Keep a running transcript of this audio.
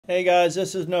Hey guys,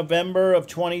 this is November of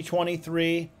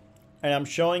 2023 and I'm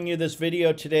showing you this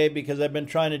video today because I've been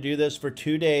trying to do this for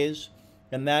 2 days,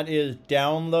 and that is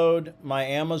download my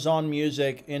Amazon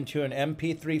Music into an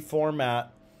MP3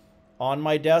 format on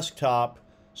my desktop,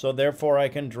 so therefore I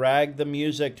can drag the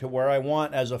music to where I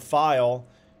want as a file.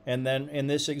 And then in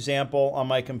this example on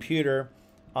my computer,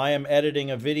 I am editing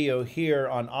a video here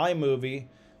on iMovie,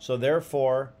 so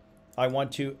therefore I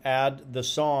want to add the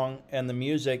song and the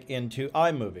music into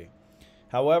iMovie.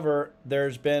 However,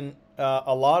 there's been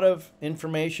a lot of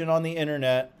information on the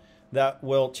internet that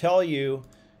will tell you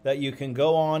that you can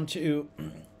go on to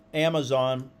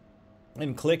Amazon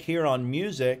and click here on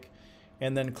music,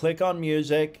 and then click on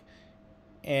music,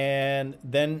 and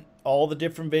then all the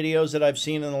different videos that I've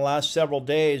seen in the last several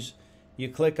days, you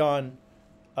click on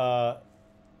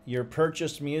your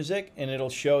purchased music and it'll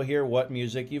show here what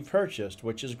music you've purchased,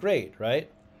 which is great, right?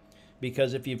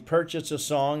 Because if you've purchased a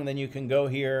song, then you can go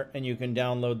here and you can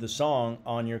download the song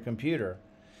on your computer.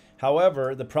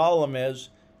 However, the problem is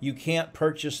you cannot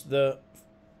purchase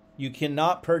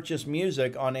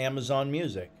music on Amazon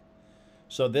Music.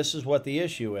 So this is what the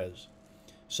issue is.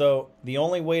 So the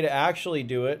only way to actually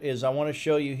do it is, I want to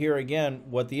show you here again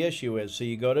what the issue is. So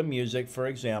you go to music, for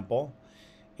example,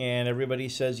 and everybody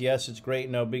says, yes, it's great,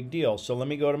 no big deal. So let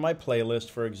me go to my playlist,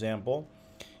 for example,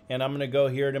 and I'm going to go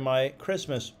here to my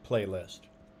Christmas playlist.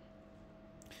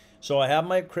 So I have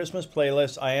my Christmas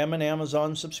playlist. I am an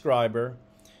Amazon subscriber,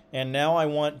 and now I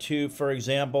want to, for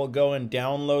example, go and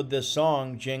download this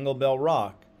song, Jingle Bell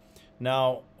Rock.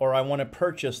 Now, or I want to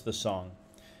purchase the song.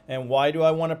 And why do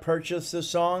I want to purchase this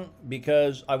song?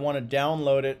 Because I want to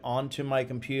download it onto my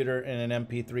computer in an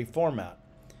MP3 format.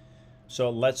 So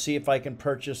let's see if I can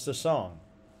purchase the song.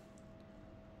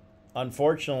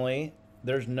 Unfortunately,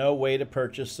 there's no way to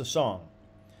purchase the song.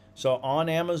 So on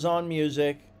Amazon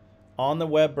Music, on the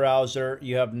web browser,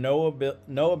 you have no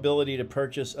ability to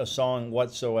purchase a song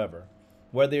whatsoever,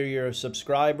 whether you're a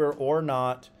subscriber or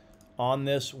not on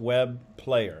this web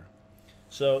player.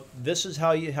 So this is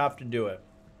how you have to do it.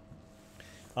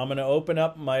 I'm going to open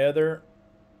up my other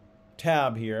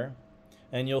tab here,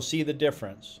 and you'll see the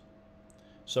difference.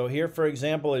 So here, for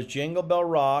example, is Jingle Bell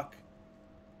Rock,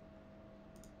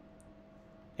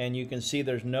 and you can see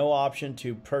there's no option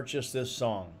to purchase this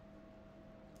song.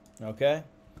 Okay?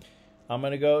 I'm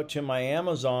going to go to my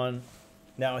Amazon.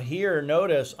 Now here,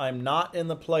 notice I'm not in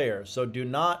the player, so do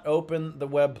not open the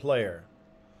web player.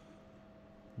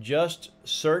 Just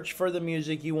search for the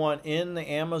music you want in the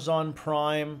Amazon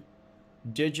Prime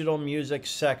digital music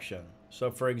section. So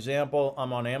for example,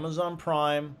 I'm on Amazon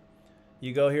Prime.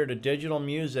 You go here to digital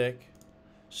music,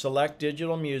 select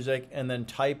digital music, and then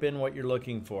type in what you're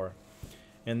looking for.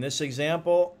 In this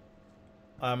example,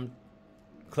 I'm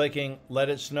clicking Let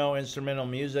It Snow instrumental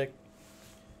music.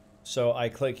 So I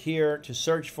click here to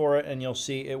search for it, and you'll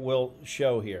see it will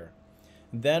show here.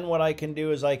 Then what I can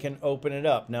do is I can open it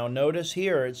up. Now notice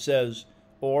here it says,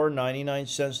 or 99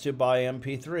 cents to buy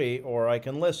MP3, or I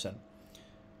can listen.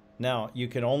 Now, you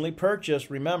can only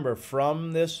purchase, remember,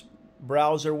 from this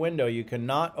browser window. You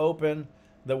cannot open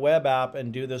the web app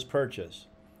and do this purchase.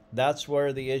 That's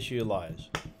where the issue lies.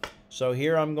 So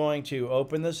here I'm going to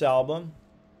open this album.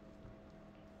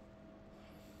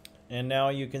 And now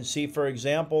you can see, for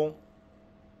example,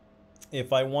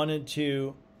 if I wanted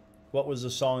to, what was the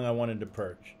song I wanted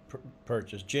to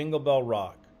purchase? Jingle Bell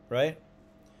Rock, right?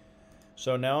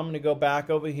 So now I'm going to go back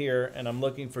over here, and I'm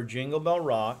looking for Jingle Bell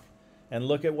Rock. And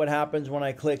look at what happens when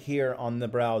I click here on the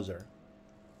browser.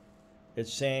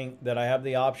 It's saying that I have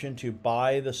the option to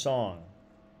buy the song,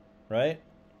 right?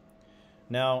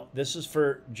 Now, this is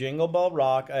for Jingle Bell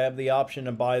Rock. I have the option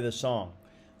to buy the song.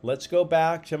 Let's go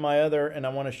back to my other, and I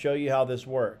want to show you how this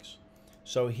works.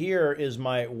 So here is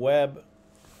my web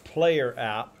player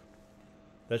app.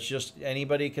 That's just,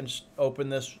 anybody can open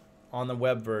this on the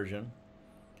web version.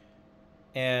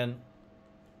 And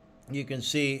you can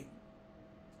see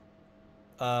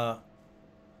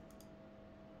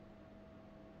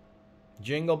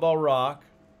Jingle Bell Rock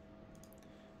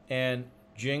and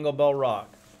Jingle Bell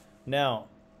Rock. Now,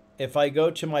 if I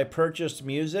go to my purchased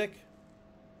music,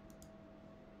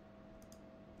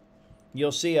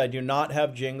 you'll see I do not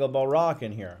have Jingle Bell Rock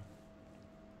in here.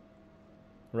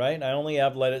 Right? I only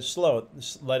have Let It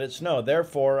Snow.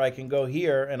 Therefore, I can go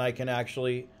here and I can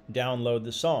actually download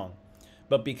the song.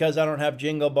 But because I don't have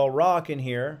Jingle Bell Rock in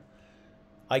here,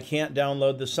 I can't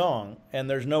download the song, and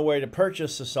there's no way to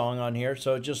purchase the song on here,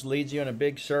 so it just leads you in a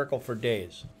big circle for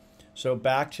days. So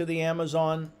back to the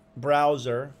Amazon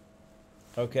browser,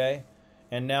 okay?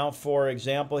 And now, for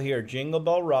example, here, Jingle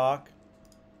Bell Rock.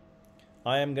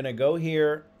 I am going to go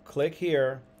here, click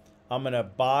here. I'm going to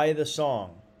buy the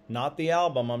song. not the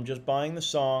album. I'm just buying the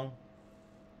song.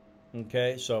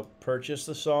 Okay, so purchase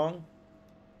the song.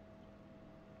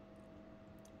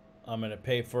 I'm going to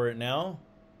pay for it now.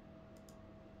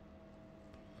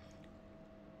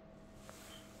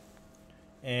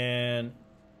 And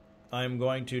I'm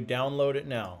going to download it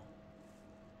now.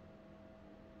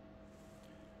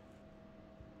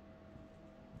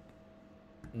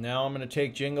 Now I'm going to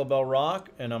take Jingle Bell Rock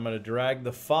and I'm going to drag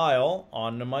the file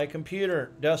onto my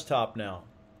computer desktop now.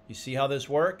 You see how this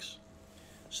works?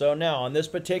 So now on this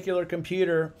particular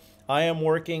computer, I am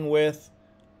working with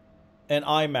an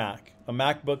iMac, a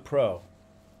MacBook Pro.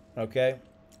 Okay?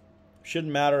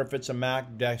 Shouldn't matter if it's a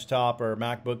Mac desktop or a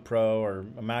MacBook Pro or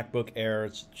a MacBook Air.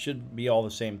 It should be all the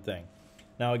same thing.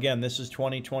 Now again, this is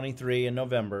 2023 in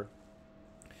November.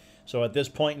 So at this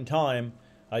point in time,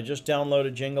 I just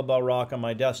downloaded Jingle Bell Rock on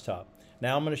my desktop.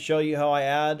 Now I'm going to show you how I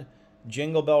add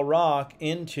Jingle Bell Rock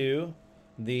into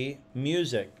the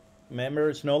music. Remember,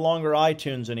 it's no longer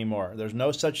iTunes anymore. There's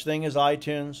no such thing as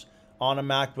iTunes on a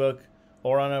MacBook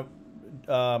or on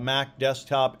a Mac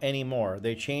desktop anymore.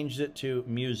 They changed it to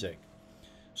music.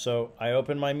 So I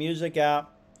open my music app.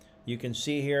 You can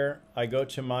see here, I go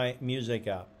to my music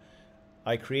app.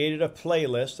 I created a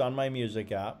playlist on my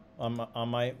music app, on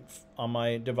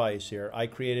my device here. I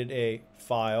created a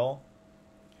file,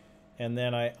 and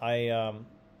then I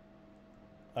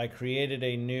created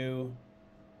a new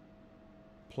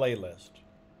playlist.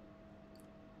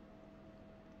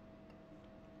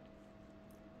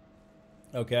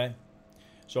 Okay,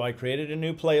 so I created a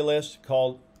new playlist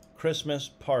called Christmas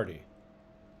Party.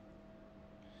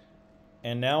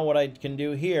 And now what I can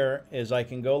do here is I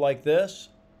can go like this,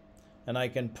 and I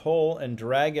can pull and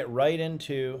drag it right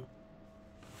into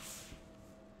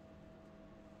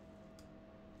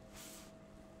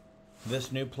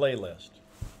this new playlist.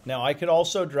 Now I could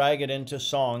also drag it into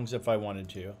songs if I wanted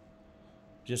to,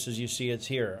 just as you see it's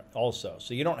here also.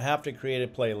 So you don't have to create a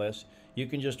playlist. You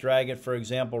can just drag it, for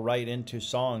example, right into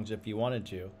songs if you wanted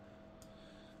to.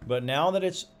 But now that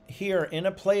it's here in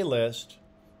a playlist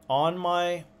on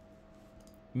my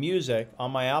music,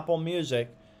 on my Apple Music,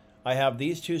 I have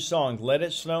these two songs, Let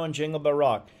It Snow and Jingle Bell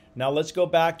Rock. Now let's go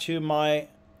back to my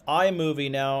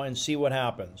iMovie now and see what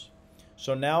happens.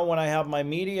 So now when I have my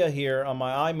media here on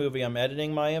my iMovie, I'm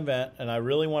editing my event, and I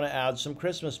really want to add some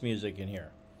Christmas music in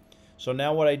here. So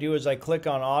now what I do is I click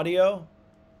on audio,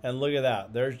 and look at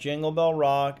that. There's Jingle Bell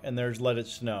Rock, and there's Let It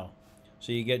Snow.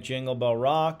 So you get Jingle Bell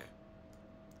Rock,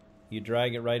 you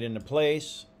drag it right into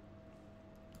place.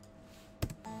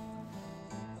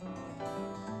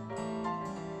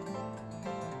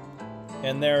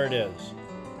 And there it is.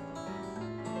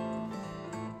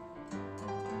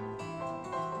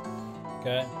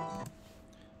 Okay.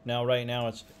 Now right now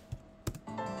it's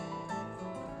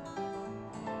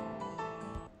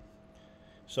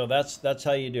so that's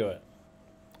how you do it.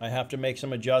 I have to make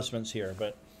some adjustments here,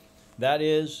 but that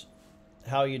is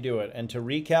how you do it. And to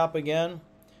recap again,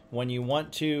 when you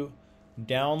want to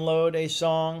download a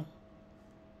song,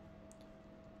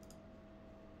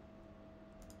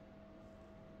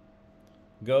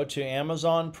 go to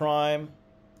Amazon Prime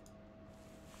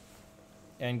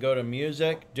and go to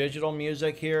music, digital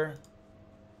music here.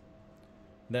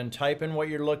 Then type in what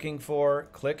you're looking for,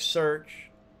 click search.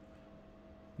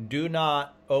 Do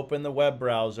not open the web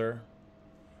browser,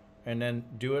 and then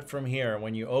do it from here.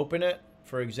 When you open it,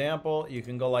 for example, you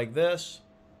can go like this.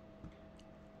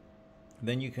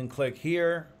 Then you can click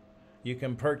here. You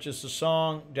can purchase a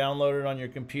song, download it on your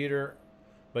computer,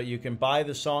 but you can buy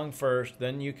the song first.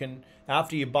 Then you can,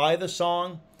 after you buy the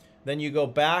song, then you go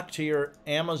back to your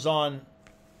Amazon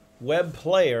web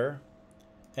player,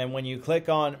 and when you click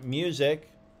on music,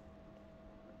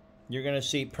 you're going to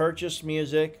see purchase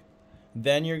music.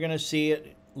 Then you're going to see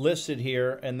it listed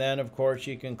here, and then of course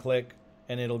you can click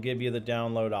and it'll give you the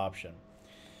download option.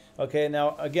 Okay,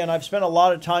 now again, I've spent a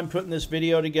lot of time putting this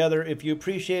video together. If you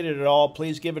appreciate it at all,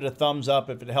 please give it a thumbs up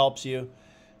if it helps you.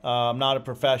 I'm not a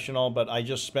professional, but I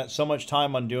just spent so much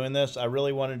time on doing this. I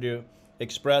really wanted to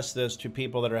express this to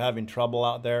people that are having trouble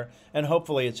out there, and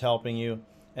hopefully it's helping you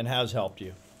and has helped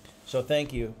you. So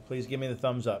thank you. Please give me the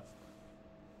thumbs up.